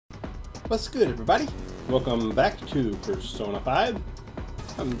What's good, everybody? Welcome back to Persona 5.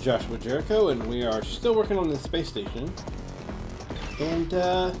 I'm Joshua Jericho, and we are still working on the space station. And,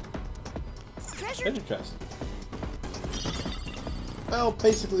 treasure chest. Well,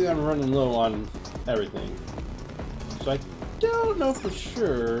 basically I'm running low on everything. So I don't know for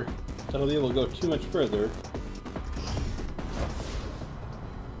sure that I'll be able to go too much further.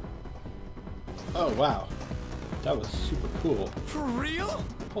 Oh, wow. That was super cool. For real?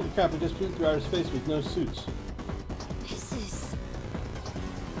 Holy crap, we just flew through outer space with no suits. This is...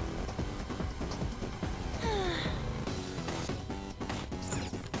 I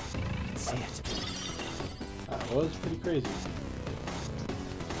can see it. That was pretty crazy.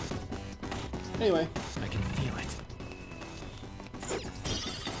 Anyway. I can feel it.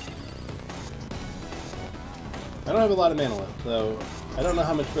 I don't have a lot of mana left, so I don't know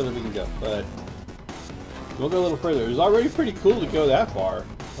how much further we can go, but we'll go a little further. It was already pretty cool to go that far.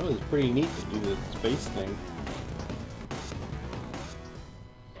 That was pretty neat to do the space thing.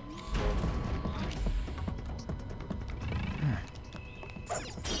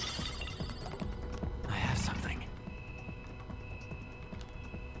 I have something.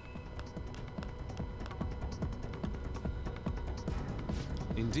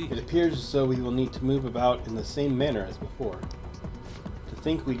 Indeed. It appears as though we will need to move about in the same manner as before. To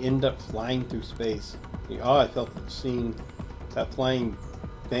think we'd end up flying through space. The awe I felt at seeing that flying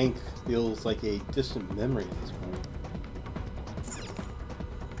bank feels like a distant memory at this point.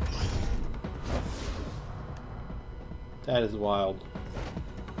 That is wild.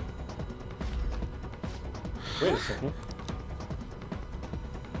 Wait a second.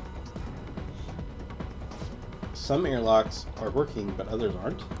 Some airlocks are working, but others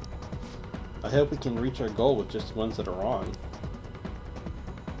aren't. I hope we can reach our goal with just ones that are on.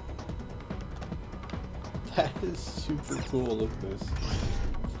 That is super cool. Look at this.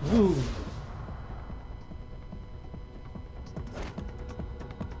 Woo.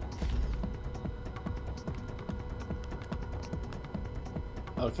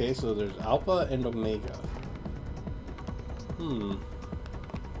 Okay, so there's Alpha and Omega. It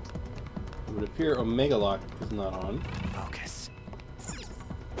would appear Omega Lock is not on. Focus.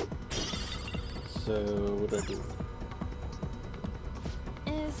 So, what do I do?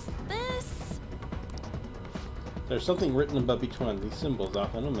 Is this... There's something written above each one of these symbols,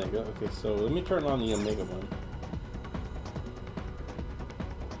 Alpha and Omega. Okay, so let me turn on the Omega one.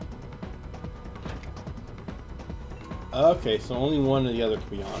 Okay, so only one or the other can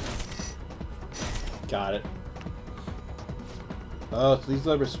be on. Got it. Oh, so these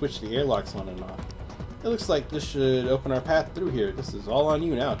levers switch the airlocks on and off. It looks like this should open our path through here. This is all on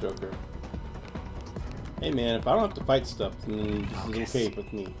you now, Joker. Hey man, if I don't have to fight stuff, then this is okay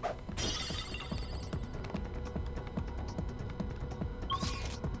with me.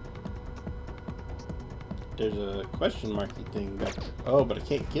 There's a question marky thing back there. Oh, but I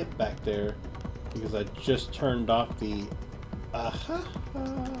can't get back there because I just turned off the...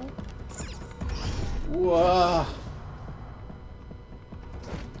 Whoa!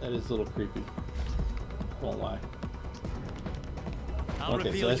 That is a little creepy. Won't lie.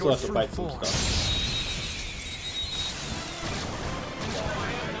 Okay, so I still have to fight some stuff.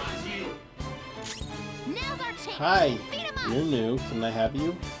 Hi! You're new. Can I have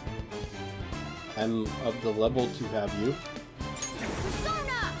you? I'm of the level to have you.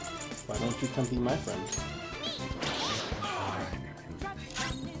 Why don't you come be my friend?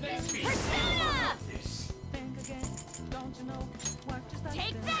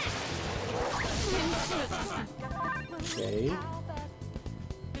 Take that! Okay.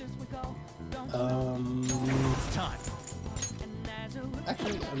 It's time.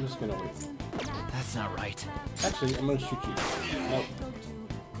 Actually, I'm just gonna wait. That's not right. Actually, I'm gonna shoot you. Nope.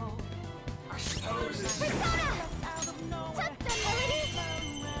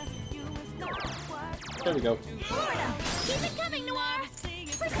 There we go. Keep it coming, Noir!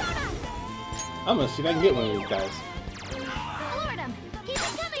 Persona! I'm gonna see if I can get one of these guys. Keep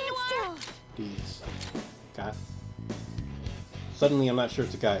it coming, Noir! These. Guy. Suddenly I'm not sure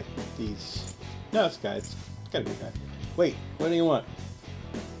it's a guy. These. No, it's a guy. It's gotta be a guy. Wait, what do you want?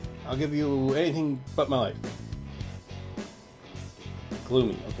 I'll give you anything but my life.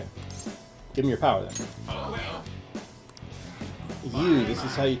 Gloomy, okay. Give me your power then. You, this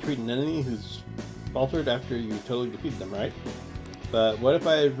is how you treat an enemy who's faltered after you totally defeated them, right? But what if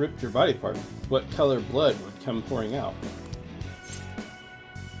I ripped your body apart? What color blood would come pouring out?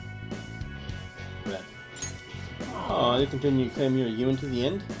 Red. Aw, you continue to claim you're human to the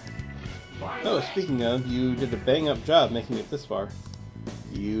end? Oh, speaking of, you did a bang-up job making it this far.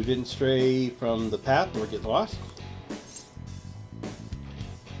 You didn't stray from the path or get lost?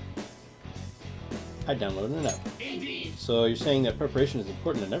 I downloaded an app. So you're saying that preparation is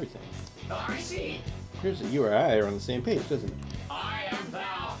important in everything. I see. Here's that you or I are on the same page, doesn't it? I am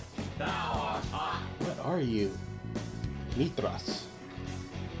thou. Thou art I. What are you? Mithras.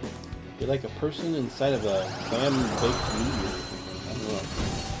 You're like a person inside of a clam-baked meat. I don't know.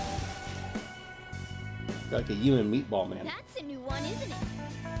 You're like a human meatball man. That's a new one, isn't it?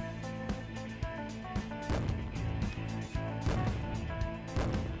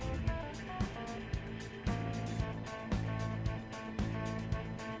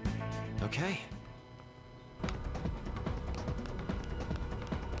 Okay.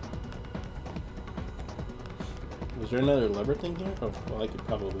 Was there another lever thing here? Oh, well, I could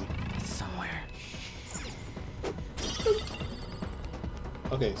probably... It's somewhere.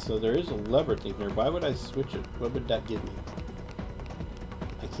 Okay, so there is a lever thing here. Why would I switch it? What would that give me?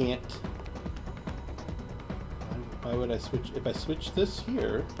 I can't... Why would I switch... If I switch this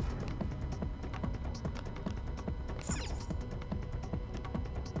here...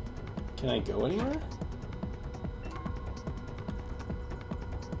 Can I go anywhere?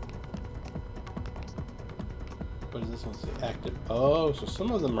 What does this one say? Active. Oh, so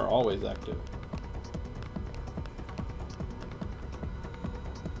some of them are always active.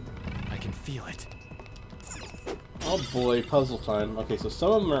 I can feel it. Oh boy, puzzle time. Okay, so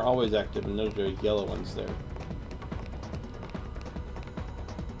some of them are always active and those are yellow ones there.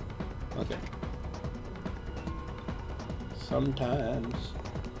 Okay. Sometimes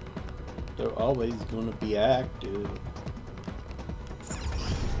they're always gonna be active.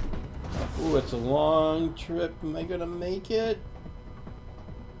 Ooh, it's a long trip. Am I gonna make it?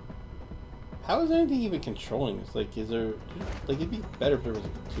 How is anything even controlling this? Like, is there... Like, it'd be better if there was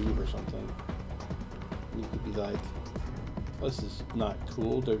like a tube or something. You could be like... Oh, this is not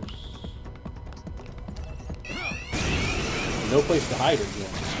cool. There's... No place to hide again.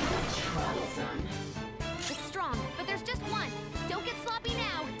 It's strong, but there's just one. Don't get sloppy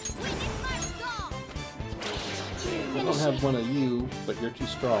now. Witness my skull. I don't have one of you, but you're too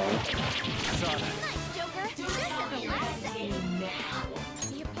strong. Nice, Joker. Just at the last second.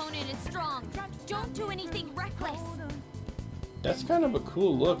 The opponent is strong. Don't do anything reckless. That's kind of a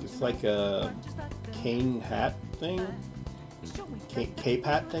cool look. It's like a cane hat thing. Cape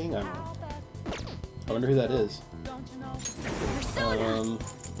hat thing? I don't know. I wonder who that is. Persona!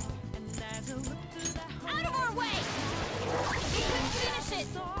 Out of our way! You couldn't finish it!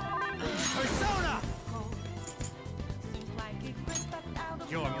 Persona!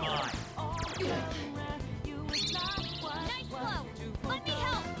 You're mine. Nice blow! Let me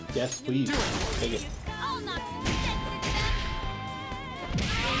help! Yes, please. Take it. I'll knock some sense into them!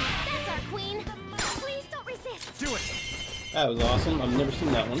 That's our queen! Please don't resist! Do it. That was awesome. I've never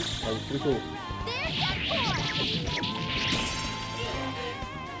seen that one. That was pretty cool. There's that four!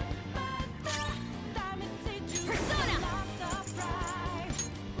 Persona!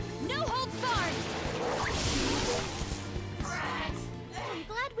 No holds barred! I'm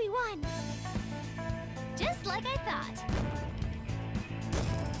glad we won. Just like I thought.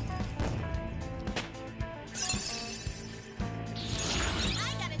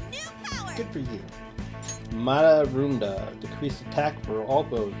 I got a new power! Good for you. Mata Runda. Decreased attack for all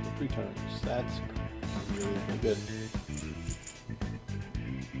foes for 3 turns. That's really, really good.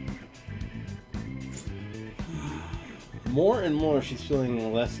 More and more she's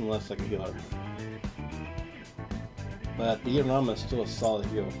feeling less and less like a healer. But the Irama is still a solid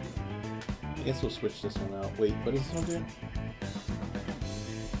heal. I guess we'll switch this one out. Wait, what does this one do?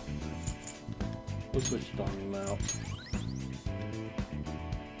 We'll switch Dawn out.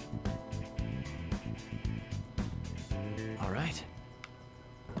 All right.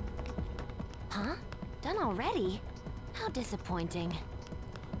 Huh? Done already? How disappointing.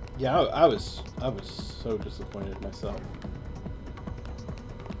 Yeah, I was so disappointed in myself.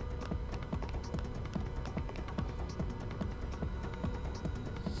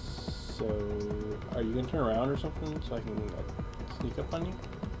 So, are you gonna turn around or something so I can sneak up on you?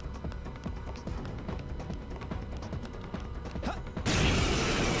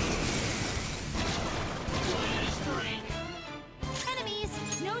 Enemies!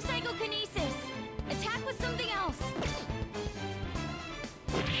 No psychokinesis! Attack with something else!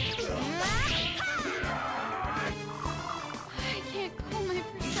 I can't call my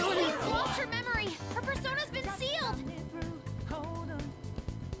persona. It's lost her memory. Her persona's been sealed.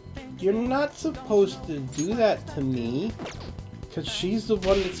 You're not supposed to do that to me, because she's the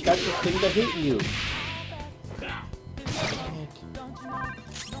one that's got the thing to hit you.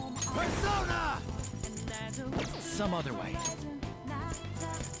 Persona! Some other way.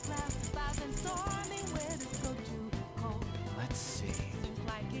 Let's see.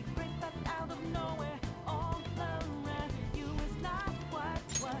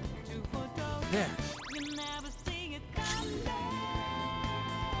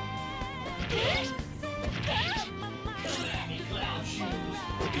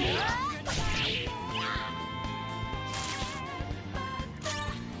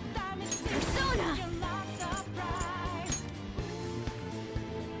 Persona!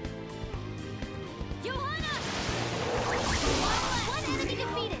 Johanna! One enemy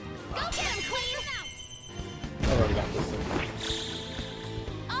defeated! Go get him, Queen! I've already got this thing.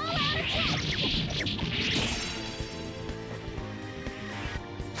 All out attack!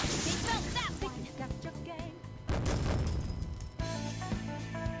 They felt that one!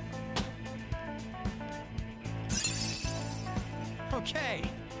 Okay.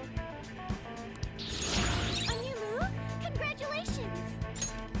 A new move? Congratulations!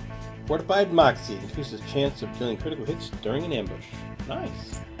 Fortified Moxie increases chance of dealing critical hits during an ambush.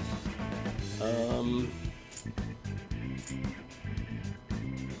 Nice.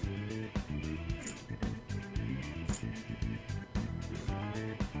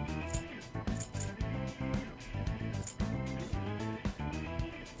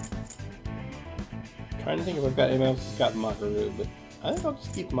 Trying to think if I've got anyone else that's got Magaru, but I think I'll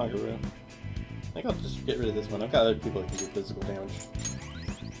just keep Magaru. I think I'll just get rid of this one. I've got other people that can do physical damage.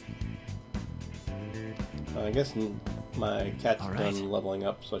 I guess my cat's done leveling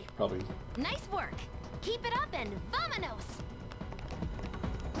up, so I should probably... Nice work! Keep it up and vamonos!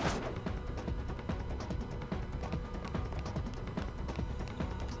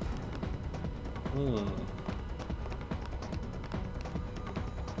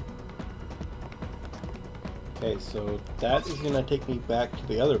 Okay, so that is going to take me back to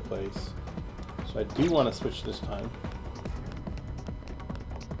the other place. So I do want to switch this time.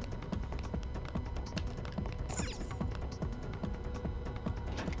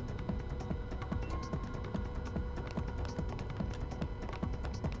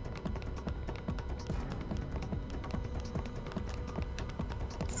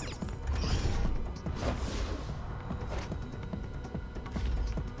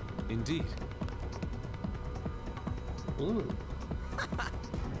 Indeed. Ooh.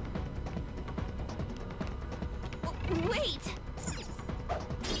 Wait!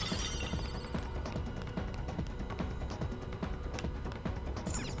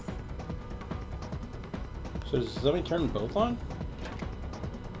 So does somebody turn both on?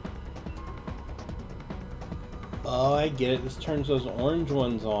 Oh, I get it. This turns those orange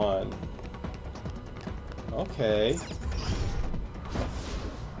ones on. Okay.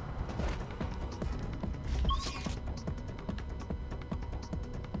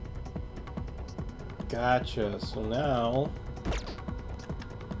 Gotcha. So now...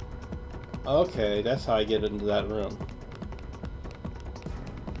 Okay, that's how I get into that room.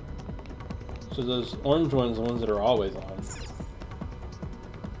 So those orange ones are the ones that are always on.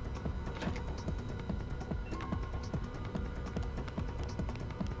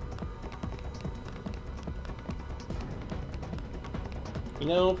 You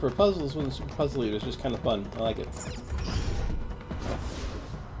know, for puzzles with the Super Puzzle Leader, it's just kind of fun. I like it.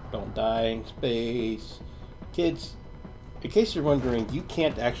 Don't die in space. Kids, in case you're wondering, you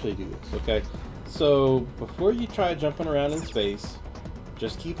can't actually do this, okay? So, before you try jumping around in space,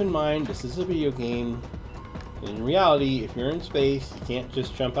 just keep in mind this is a video game. In reality, if you're in space, you can't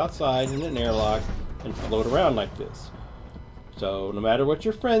just jump outside in an airlock and float around like this. So, no matter what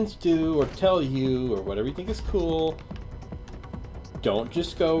your friends do or tell you or whatever you think is cool, don't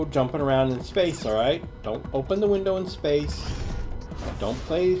just go jumping around in space, alright? Don't open the window in space. Don't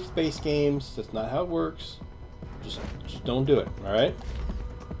play space games. That's not how it works. Just don't do it, alright?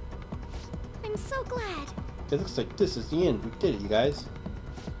 I'm so glad. It looks like this is the end. We did it, you guys.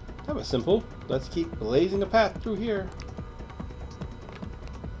 That was simple. Let's keep blazing a path through here.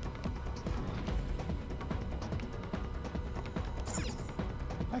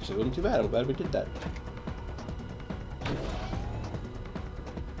 Actually, it wasn't too bad. I'm glad we did that.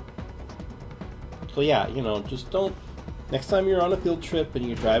 So yeah, you know, just don't... Next time you're on a field trip and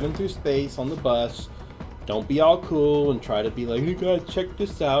you're driving through space on the bus, don't be all cool and try to be like, hey guys, check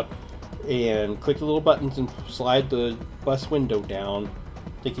this out, and click the little buttons and slide the bus window down,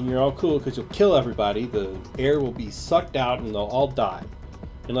 thinking you're all cool because you'll kill everybody. The air will be sucked out and they'll all die.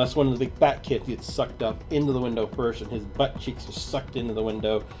 Unless one of the big fat kids gets sucked up into the window first and his butt cheeks are sucked into the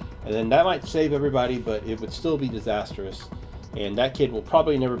window. And then that might save everybody, but it would still be disastrous. And that kid will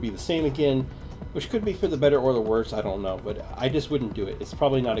probably never be the same again. Which could be for the better or the worse, I don't know, but I just wouldn't do it. It's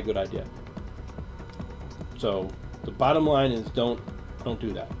probably not a good idea. So, the bottom line is don't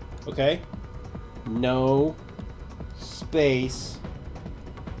do that, okay? No space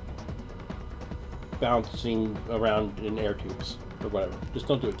bouncing around in air tubes, or whatever. Just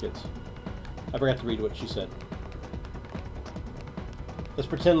don't do it, kids. I forgot to read what she said. Let's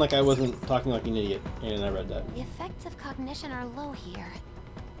pretend like I wasn't talking like an idiot, and I read that. The effects of cognition are low here.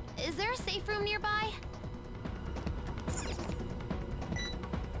 Is there a safe room nearby?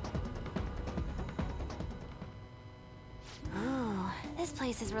 Oh, this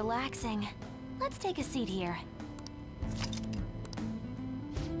place is relaxing. Let's take a seat here.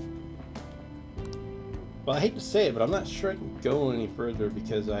 Well, I hate to say it, but I'm not sure I can go any further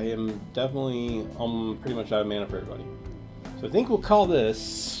because I am definitely pretty much out of mana for everybody. So I think we'll call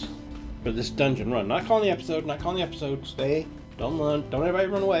this for this dungeon run. Not calling the episode, not calling the episode. Stay. Don't run. Don't everybody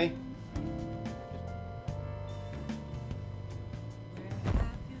run away.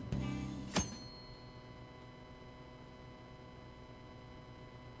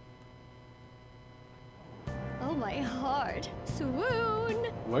 Oh, my heart. Swoon!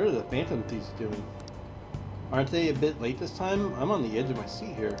 What are the Phantom Thieves doing? Aren't they a bit late this time? I'm on the edge of my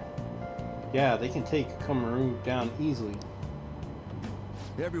seat here. Yeah, they can take Kumaru down easily.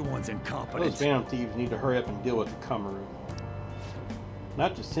 Everyone's incompetent. Those Phantom Thieves need to hurry up and deal with the Kumaru.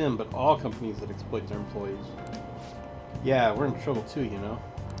 Not just him, but all companies that exploit their employees. Yeah, we're in trouble too, you know.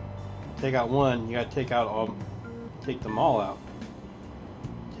 Take out one, you gotta take them all out.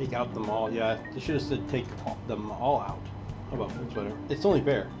 Take out them all, yeah, they should have said take them all out. How about that's whatever. It's only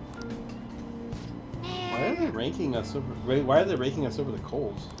fair. Why are they ranking us over? Why are they ranking us over the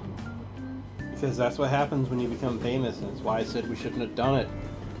coals? Because that's what happens when you become famous, and it's why I said we shouldn't have done it.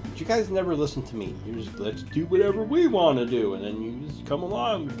 But you guys never listen to me. You just let's do whatever we want to do, and then you just come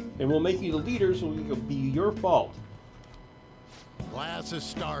along, and we'll make you the leader, so it'll be your fault. Class is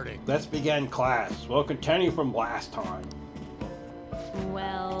starting. Let's begin class. We'll continue from last time.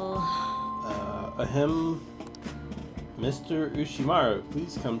 Well... Ahem. Mr. Ushimaru,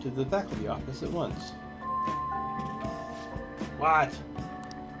 please come to the faculty office at once. What?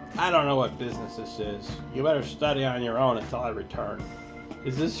 I don't know what business this is. You better study on your own until I return.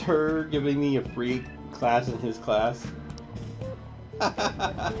 Is this her giving me a free class in his class?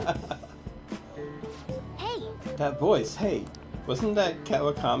 Hey! That voice, hey. Wasn't that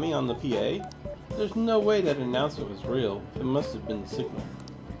Kawakami on the PA? There's no way that announcement was real. It must have been the signal.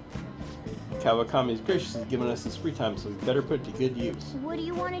 Kawakami is graciously giving us this free time, so we better put it to good use. What do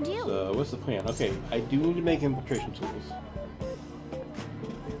you want to do? So, what's the plan? Okay, I do need to make infiltration tools.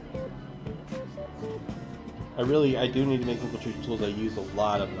 I do need to make infiltration tools. I use a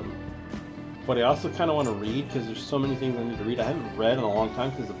lot of them. But I also kind of want to read, because there's so many things I need to read. I haven't read in a long time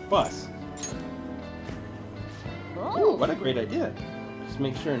because of the bus. Oh. Ooh, what a great idea. Just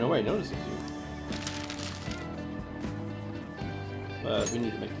make sure nobody notices you. But we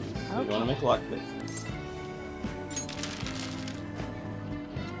need to make these. So Okay. you want to make a lockpick.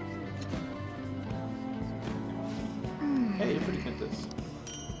 Hey, you're pretty good at this.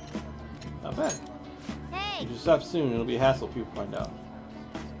 Not bad. Hey! You should stop soon. It'll be a hassle if people find out.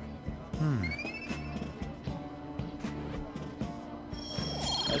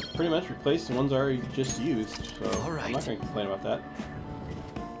 That's pretty much replaced the ones I already just used, so I'm not going to complain about that.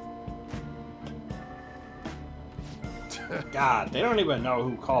 God, they don't even know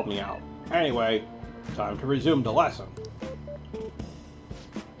who called me out. Anyway, time to resume the lesson.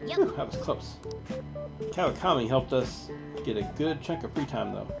 Yep. Whew, that was close. Kawakami helped us get a good chunk of free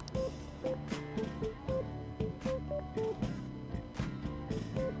time, though.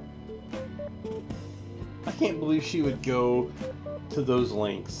 I can't believe she would go to those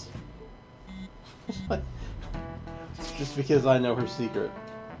lengths. Just because I know her secret.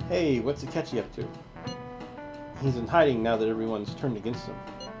 Hey, what's Akechi up to? He's in hiding now that everyone's turned against him.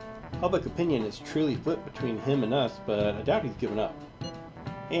 Public opinion is truly flipped between him and us, but I doubt he's given up.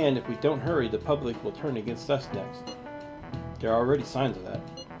 And if we don't hurry, the public will turn against us next. There are already signs of that.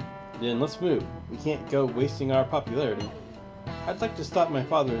 Then let's move. We can't go wasting our popularity. I'd like to stop my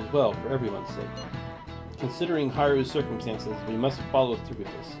father as well, for everyone's sake. Considering Haru's circumstances, we must follow through with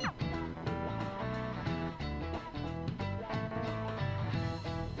this.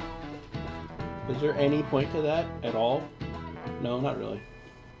 Is there any point to that at all? No, not really.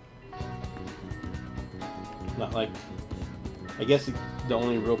 Not like... I guess the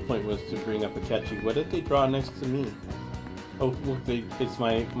only real point was to bring up Akechi. What did they draw next to me? Oh, look, it's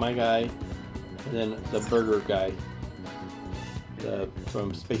my guy, and then the burger guy.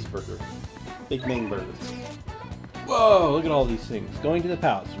 From Space Burger. Big Mang Burger. Whoa, look at all these things. Going to the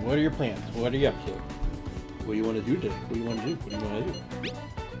palace. What are your plans? What are you up to? What do you want to do today? What do you want to do? What do you want to do?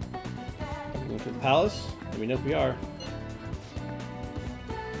 Going to the palace? Let me know if we are.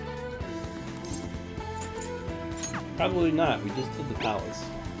 Probably not. We just did the palace.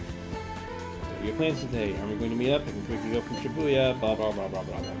 What are your plans today? Are we going to meet up? I can quickly go from Shibuya. Blah blah blah blah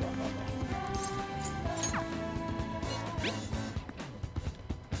blah blah blah blah.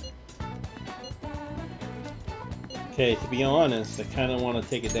 Okay, to be honest, I kind of want to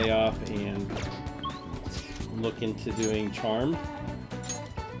take a day off and look into doing Charm.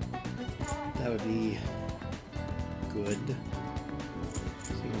 That would be good.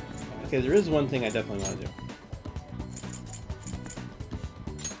 Okay, there is one thing I definitely want to do.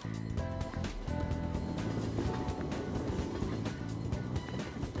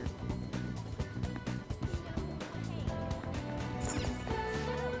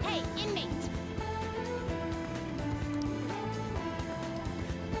 Hey, inmate.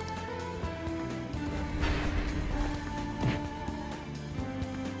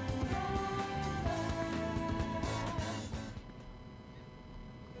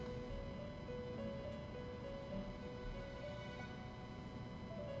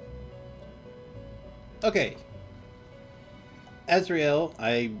 Okay. Azrael,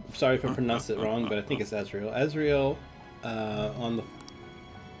 I'm sorry if I pronounced it wrong, but I think it's Azrael. Azrael on the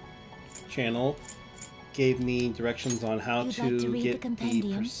channel gave me directions on how to get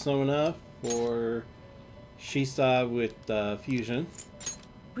the persona for Shisa with Fusion.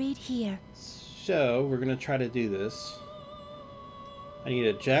 Read here. So, we're going to try to do this. I need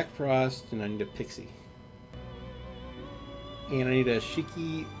a Jack Frost and I need a Pixie. And I need a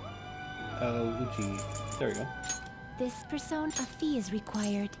Shiki Uchi. There we go. This persona, a fee is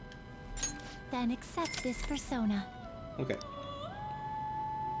required. Then accept this persona. Okay.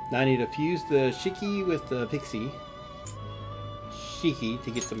 Now I need to fuse the Shiki with the Pixie. Shiki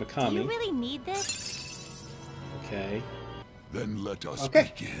to get the Do Makami. you really need this? Okay. Then let us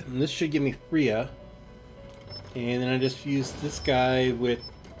Okay. begin. And this should give me Freya. And then I just fuse this guy with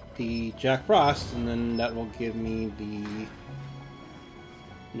the Jack Frost, and then that will give me the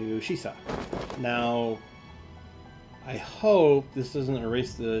new Shisa. Now, I hope this doesn't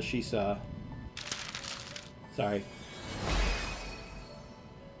erase the Shisa. Sorry.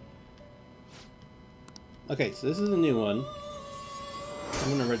 Okay, so this is a new one.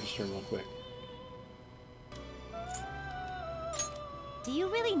 I'm gonna register real quick. Do you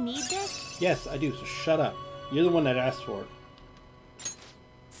really need this? Yes, I do, so shut up. You're the one that asked for it.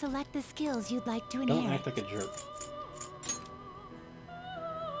 Select the skills you'd like to Don't inherit. act like a jerk.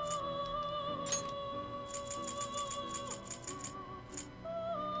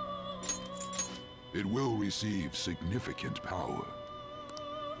 It will receive significant power.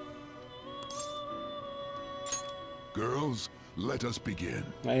 Girls, let us begin.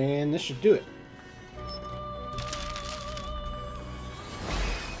 And this should do it.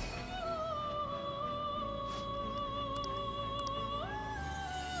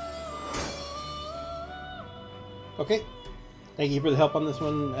 Okay. Thank you for the help on this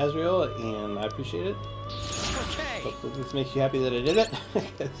one, Azrael, and I appreciate it. Okay. Hopefully this makes you happy that I did it.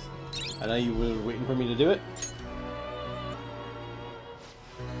 'Cause I know you were waiting for me to do it.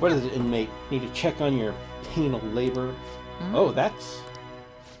 What is it, inmate? Need to check on your penal labor. Oh, that's...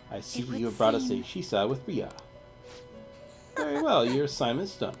 I see It would you have brought us a seem- Shisa with Rhea. Very well, your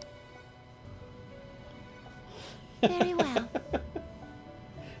assignment's done. Very well.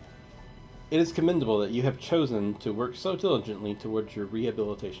 It is commendable that you have chosen to work so diligently towards your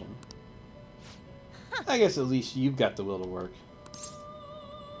rehabilitation. I guess at least you've got the will to work.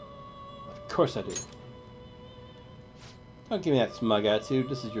 Of course I do. Don't give me that smug attitude.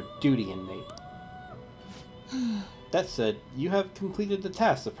 This is your duty, inmate. That said, you have completed the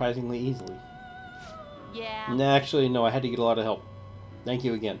task surprisingly easily. Yeah. Nah, actually, no, I had to get a lot of help. Thank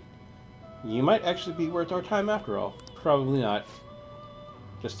you again. You might actually be worth our time after all. Probably not.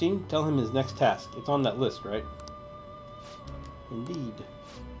 Justine, tell him his next task. It's on that list, right? Indeed.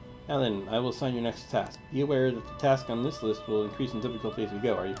 Now then, I will assign your next task. Be aware that the task on this list will increase in difficulty as we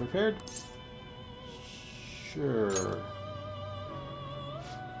go. Are you prepared? Sure.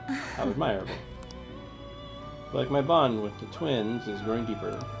 How admirable. Like my bond with the twins is growing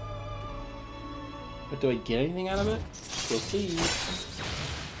deeper. But do I get anything out of it? We'll see.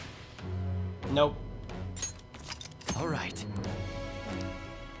 Nope. All right.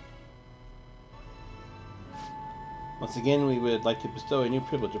 Once again, we would like to bestow a new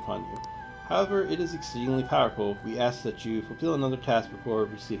privilege upon you. However, it is exceedingly powerful. We ask that you fulfill another task before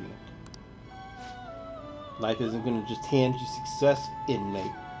receiving it. Life isn't going to just hand you success,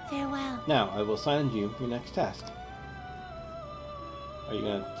 inmate. Farewell. Now, I will assign you your next task. Are you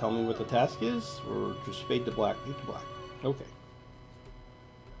going to tell me what the task is, or just fade to black? Fade to black. Okay.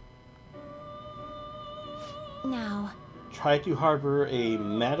 Now, Try to harbor a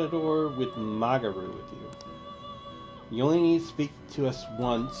matador with Magaru with you. You only need to speak to us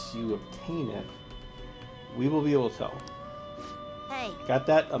once you obtain it. We will be able to tell. hey, Got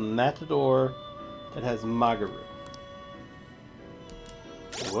that? A matador that has Magaru.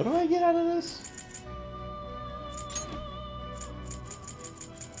 What do I get out of this?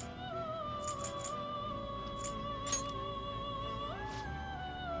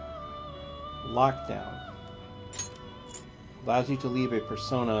 Lockdown. Allows you to leave a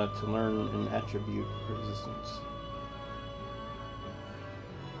persona to learn an attribute resistance.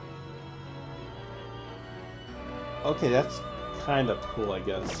 Okay, that's kind of cool, I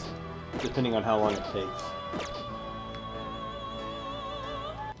guess. Depending on how long it takes.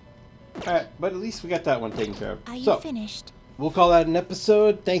 Alright, but at least we got that one taken care of. Are you finished? We'll call that an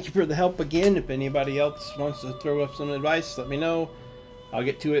episode. Thank you for the help again. If anybody else wants to throw up some advice, let me know. I'll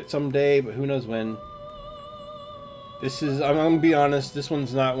get to it someday, but who knows when. This is, I'm going to be honest, this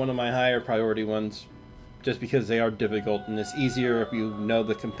one's not one of my higher priority ones. Just because they are difficult, and it's easier if you know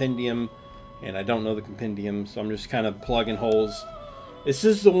the compendium. And I don't know the compendium, so I'm just kind of plugging holes. This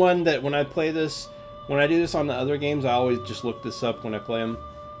is the one that when I play this, when I do this on the other games, I always just look this up when I play them.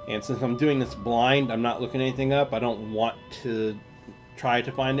 And since I'm doing this blind, I'm not looking anything up. I don't want to try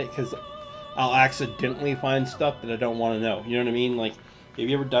to find it because I'll accidentally find stuff that I don't want to know. You know what I mean? Like, have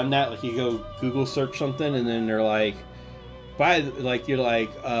you ever done that? Like, you go Google search something and then they're like, you're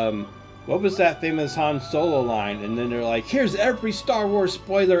like, what was that famous Han Solo line? And then they're like, here's every Star Wars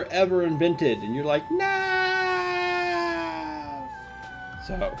spoiler ever invented. And you're like, no!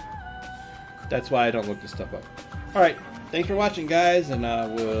 So, that's why I don't look this stuff up. Alright, thanks for watching, guys, and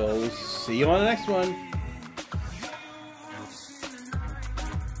we'll see you on the next one.